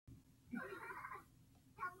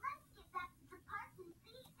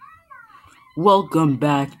Welcome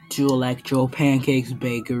back to Electro Pancakes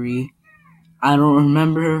Bakery. I don't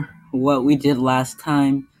remember what we did last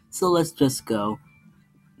time, so let's just go.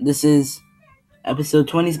 This is episode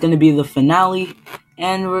 20 is going to be the finale,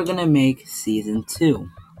 and we're going to make season 2.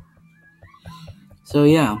 So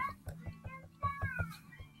yeah.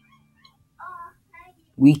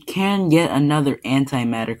 We can get another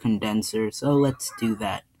antimatter condenser, so let's do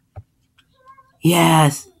that.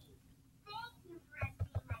 Yes!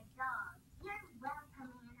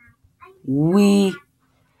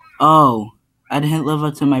 I didn't live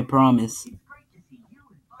up to my promise.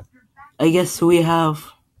 I guess we're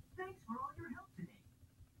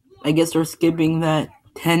skipping that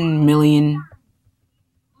 10 million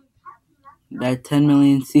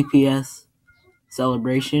CPS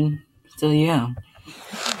celebration. So yeah,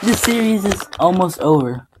 this series is almost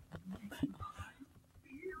over.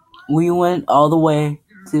 We went all the way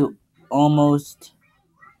to almost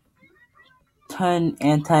 10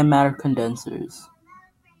 antimatter condensers.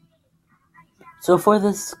 So for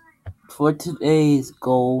today's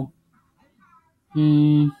goal,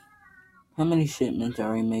 how many shipments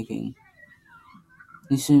are we making?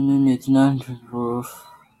 This shipment makes 900 proof.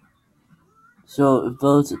 So if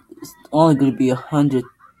those, it's only going to be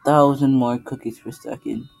 100,000 more cookies per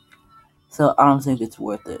second. So I don't think it's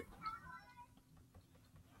worth it.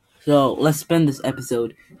 So let's spend this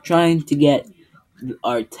episode trying to get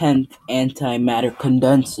our 10th antimatter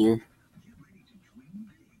condenser.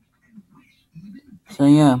 So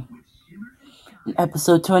yeah. In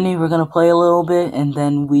episode 20, we're going to play a little bit, and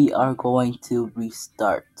then we are going to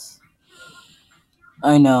restart.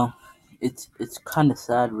 I know. It's kind of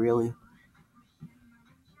sad, really.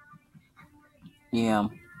 Yeah.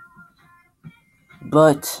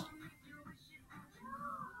 But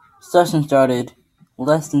session started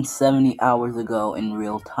less than 70 hours ago in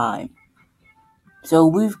real time. So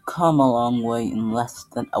we've come a long way in less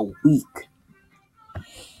than a week.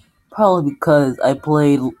 Probably because I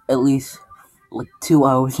played at least 2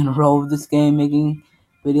 hours in a row of this game making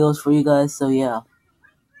videos for you guys. So yeah.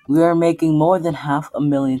 We are making more than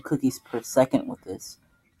 500,000 cookies per second with this.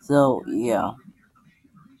 So yeah.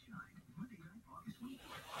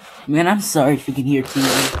 Man, I'm sorry if you can hear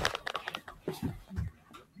TV.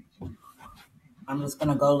 I'm just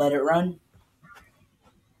gonna go let it run.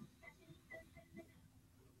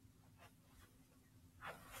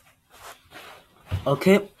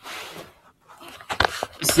 Okay.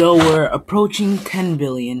 So we're approaching 10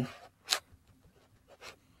 billion.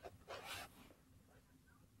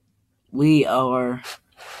 We've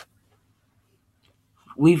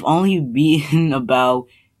only beaten about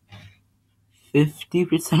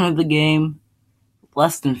 50% of the game.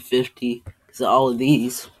 Less than 50 because of all of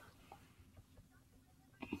these.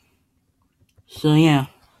 So yeah.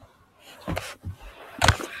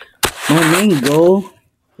 My main goal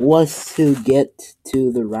was to get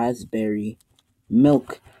to the raspberry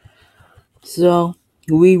milk. So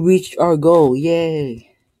we reached our goal.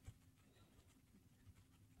 Yay.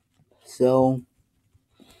 So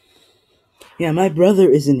yeah, my brother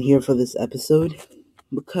isn't here for this episode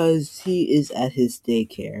because he is at his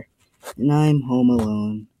daycare and I'm home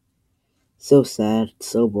alone. So sad,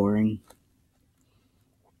 so boring.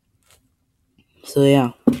 So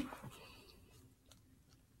yeah.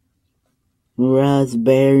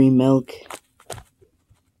 Raspberry milk.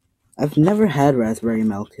 I've never had raspberry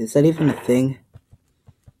milk. Is that even a thing?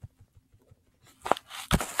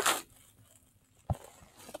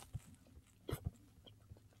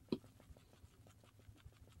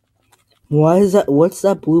 Why is that? What's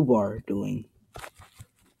that blue bar doing?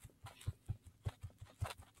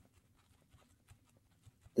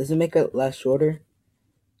 Does it make it last shorter?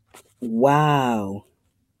 Wow.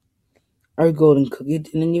 Our golden cookie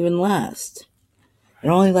didn't even last. It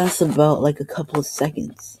only lasts about a couple of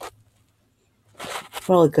seconds.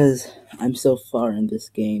 Probably because I'm so far in this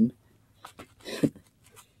game.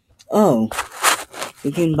 Oh,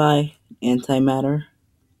 we can buy antimatter.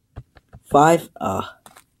 5?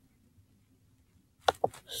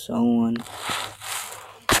 So on.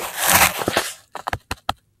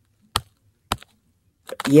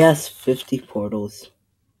 Yes, 50 portals.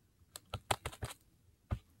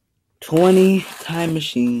 20 time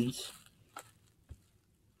machines.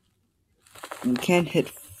 We can't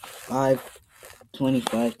hit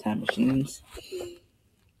 25 time machines.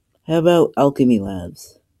 How about alchemy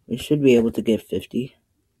labs? We should be able to get 50.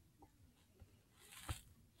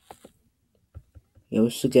 Yeah,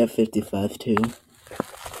 we should get 55 too.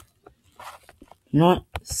 Not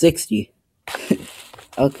 60.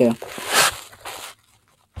 Okay.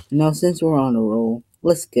 Now since we're on a roll,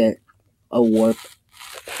 let's get a warp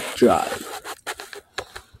drive.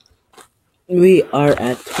 We are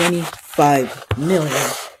at 25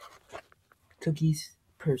 million cookies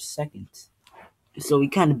per second. So we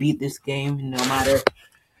kind of beat this game no matter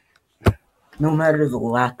the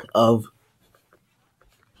lack of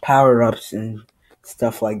power-ups and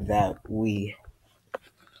stuff like that we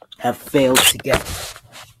have failed to get.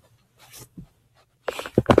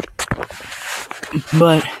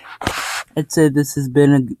 But I'd say this has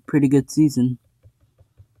been a pretty good season.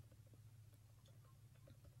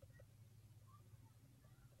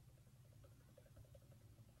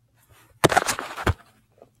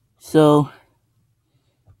 So,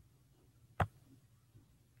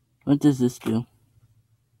 what does this do?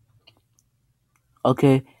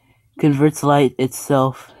 Okay, converts light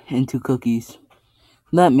itself into cookies.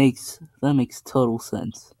 That makes total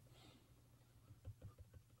sense.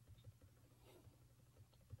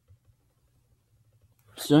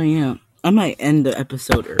 So yeah, I might end the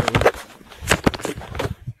episode early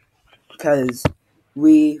because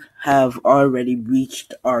we have already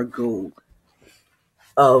reached our goal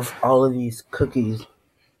of all of these cookies.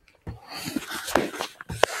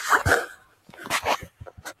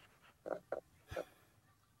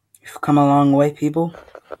 We've come a long way, people.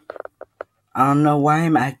 I don't know why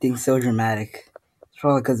I'm acting so dramatic. It's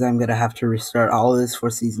probably because I'm gonna have to restart all of this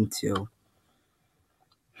for season 2.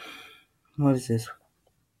 What is this?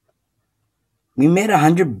 We made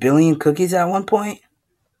 100 billion cookies at one point?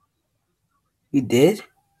 We did?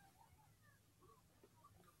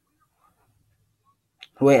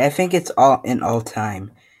 Wait, I think it's all in all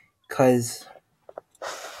time. Because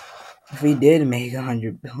if we did make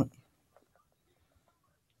 100 billion.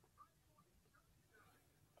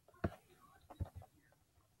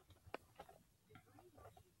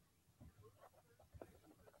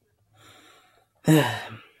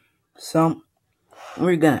 So,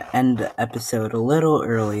 we're gonna end the episode a little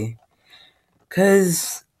early.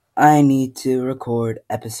 Because I need to record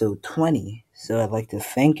episode 20. So I'd like to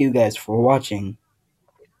thank you guys for watching.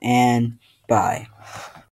 And bye.